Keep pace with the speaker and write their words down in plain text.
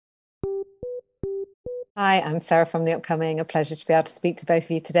Hi, I'm Sarah from The Upcoming. A pleasure to be able to speak to both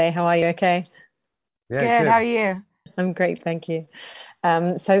of you today. How are you? Okay. Yeah, Good, how good. are you? I'm great, thank you.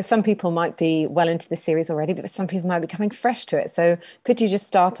 So some people might be well into the series already, but some people might be coming fresh to it. So could you just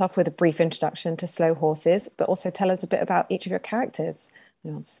start off with a brief introduction to Slow Horses, but also tell us a bit about each of your characters?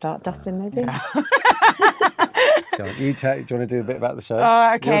 You want to start, Dustin, maybe? Yeah. Go on. Do you want to do a bit about the show? Oh,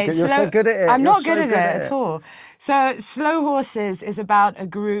 You're okay. good. You're so good at it. I'm You're not good so at good it at at it. all. So, Slow Horses is about a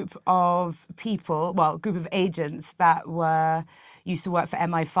group of people, well, a group of agents that were used to work for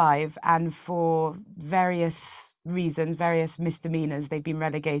MI5, and for various reasons, various misdemeanors, they've been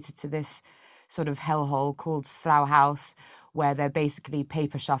relegated to this sort of hellhole called Slough House, where they're basically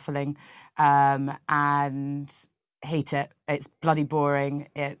paper shuffling, and hate it. It's bloody boring.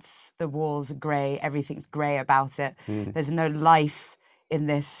 It's the walls are grey. Everything's grey about it. Mm. There's no life in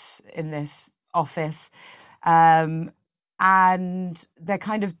this office, um, and they're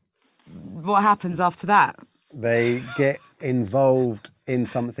kind of what happens after that. They get involved in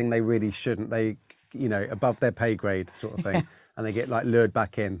something they really shouldn't. Above their pay grade sort of thing, and they get like lured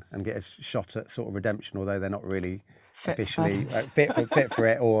back in and get a shot at sort of redemption, although they're not really Fit for officially purpose. fit for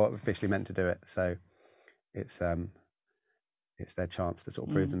it or officially meant to do it. So it's um it's their chance to sort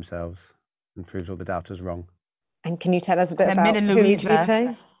of prove Mm. themselves and proves all the doubters wrong. And can you tell us a bit And then Min about and who each of you Louisa.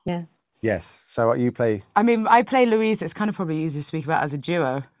 play? Yeah. Yes. So you play. I mean, I play Louisa. It's kind of probably easier to speak about as a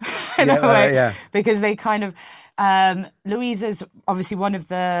duo in Yeah, a way, yeah. because they kind of Louisa's obviously one of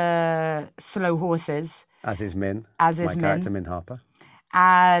the slow horses, As is Min. as My is character, Min, Min Harper.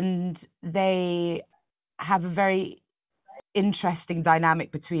 and they have a very interesting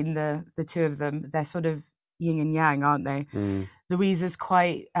dynamic between the two of them. They're sort of yin and yang, aren't they? Mm. Louisa's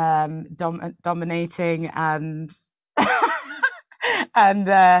quite dominating and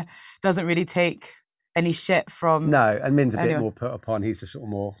and doesn't really take any shit from No, and Min's a bit anyone. more put upon. He's just sort of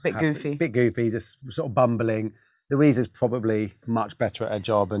more It's a bit happy, goofy. bit goofy, just sort of bumbling. Louise is probably much better at her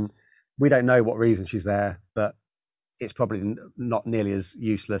job, and we don't know what reason she's there, but it's probably not nearly as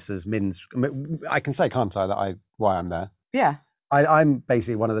useless as Min's. I can say, can't I, that why I'm there. Yeah. I'm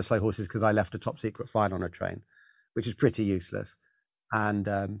basically one of the slow horses because I left a top secret file on a train, which is pretty useless, and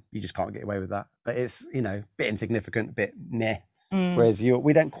you just can't get away with that. But it's bit insignificant, bit meh. Mm. Whereas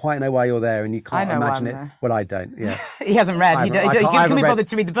we don't quite know why you're there, and you I can't know why imagine I'm it. there. Well, I don't. Yeah, He hasn't read. I He, haven't, I he, can't, he I can haven't be read. bothered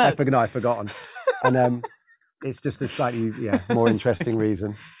to read the I books. forgot. I've forgotten, and it's just a slightly more interesting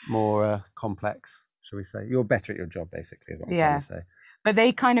reason, more complex, shall we say? You're better at your job, basically, is what I'm trying Yeah. to say. But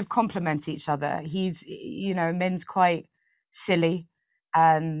they kind of complement each other. He's, Min's quite silly,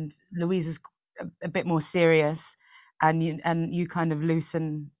 and Louise is a bit more serious, and you kind of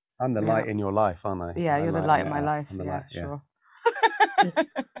loosen. I'm the Yeah, light in your life, aren't I? yeah, I you're the light lighten of it my up. life. I'm the Yeah, light. Yeah. sure.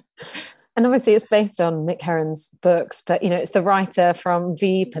 And obviously it's based on Mick Herron's books, but it's the writer from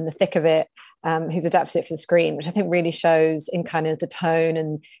Veep and The Thick of It, who's adapted it for the screen, which I think really shows in kind of the tone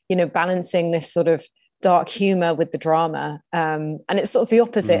and balancing this sort of dark humor with the drama. And it's sort of the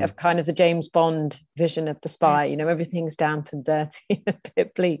opposite Mm. of kind of the James Bond vision of the spy. Everything's damp and dirty, a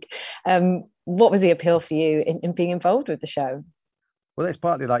bit bleak. What was the appeal for you in being involved with the show? Well, it's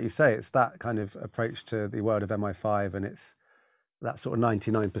partly like you say, it's that kind of approach to the world of MI5, and it's that sort of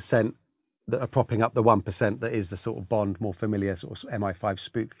 99% that are propping up the 1% that is the sort of Bond, more familiar sort of MI5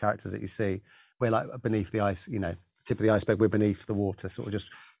 spook characters that you see. We're like beneath the ice, tip of the iceberg, we're beneath the water, sort of just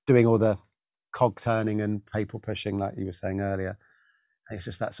doing all the cog turning and paper pushing, like you were saying earlier. And it's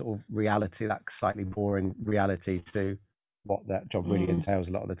just that sort of reality, that slightly boring reality to what that job really entails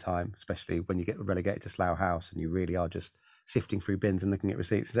a lot of the time, especially when you get relegated to Slough House and you really are just sifting through bins and looking at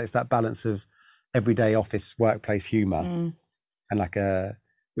receipts. So it's that balance of everyday office workplace humour and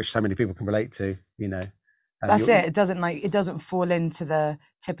which so many people can relate to, That's it. It doesn't fall into the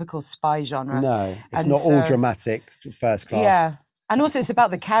typical spy genre. No, it's And not all so, dramatic first class. yeah, and also it's about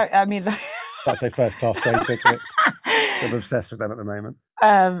the character. I mean, It's about to say first class train tickets. So I'm obsessed with them at the moment.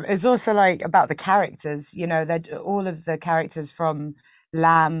 it's also like about the characters. That all of the characters from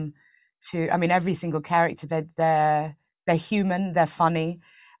Lamb to, I mean, every single character. They're human. They're funny.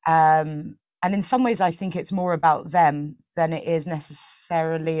 And in some ways, I think it's more about them than it is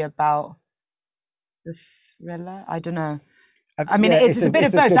necessarily about the thriller. I don't know. I mean, Yeah, it's a bit of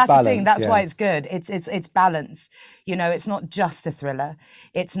it's a both. good That's the thing. balance. That's why Yeah. it's good. It's balance. It's not just a thriller.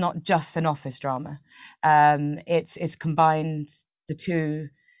 It's not just an office drama. It's combined the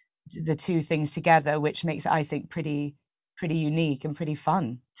two things together, which makes it, I think, pretty unique and pretty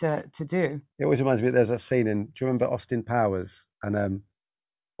fun to do. It always reminds me. There's a scene in. Do you remember Austin Powers? And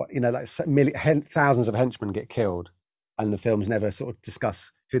like thousands of henchmen get killed, and the films never sort of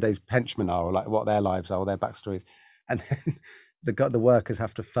discuss who those henchmen are or like what their lives are or their backstories. And then the workers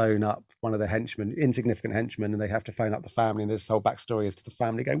have to phone up one of the henchmen, insignificant henchmen, and they have to phone up the family, and this whole backstory is to the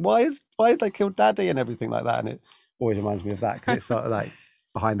family going, why have they killed Daddy and everything like that. And it always reminds me of that, because it's sort of like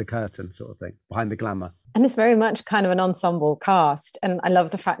behind the curtain sort of thing, behind the glamour. And it's very much kind of an ensemble cast. And I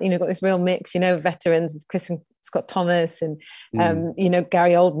love the fact, got this real mix, veterans with Chris and Scott Thomas and,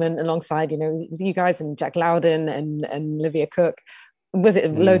 Gary Oldman alongside, you guys, and Jack Lowden and Olivia Cook. Was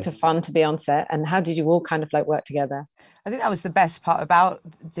it loads of fun to be on set? And how did you all kind of like work together? I think that was the best part about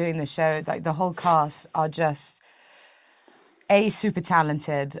doing the show. Like, the whole cast are just A, super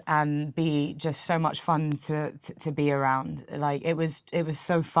talented, and B, just so much fun to be around. Like, it was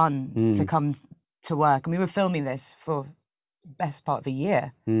so fun to come to work. And we were filming this for the best part of a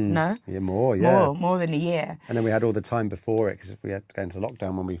year. No? Yeah, more than a year. And then we had all the time before it, because we had to go into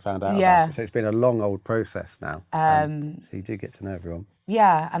lockdown when we found out about it. So it's been a long old process now. So you do get to know everyone.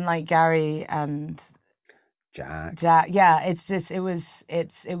 Yeah, and like Gary and Jack. Yeah, it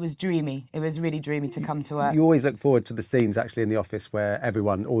was dreamy. It was really dreamy to come to work. You always look forward to the scenes actually in the office where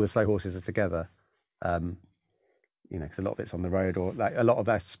all the slow horses are together. Because a lot of it's on the road, or like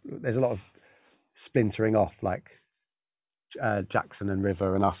there's a lot of splintering off, like Jackson and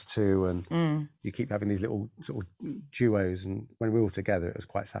River and us two, and you keep having these little sort of duos. And when we were all together, it was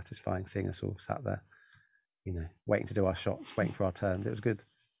quite satisfying seeing us all sat there, waiting to do our shots, waiting for our turns. It was good.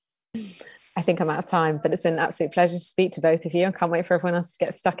 I think I'm out of time, but it's been an absolute pleasure to speak to both of you. I can't wait for everyone else to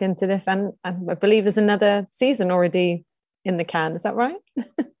get stuck into this. And I believe there's another season already in the can. Is that right?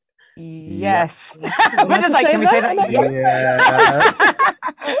 Yes. We're just like, can we say that?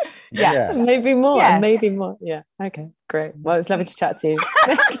 Yeah. Maybe more. Yes. Maybe more. Yeah. Okay, great. Well, it's lovely to chat to you.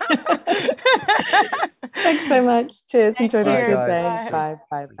 Thanks so much. Cheers. Enjoy the rest of your day.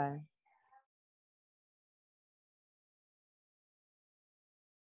 Bye. Bye.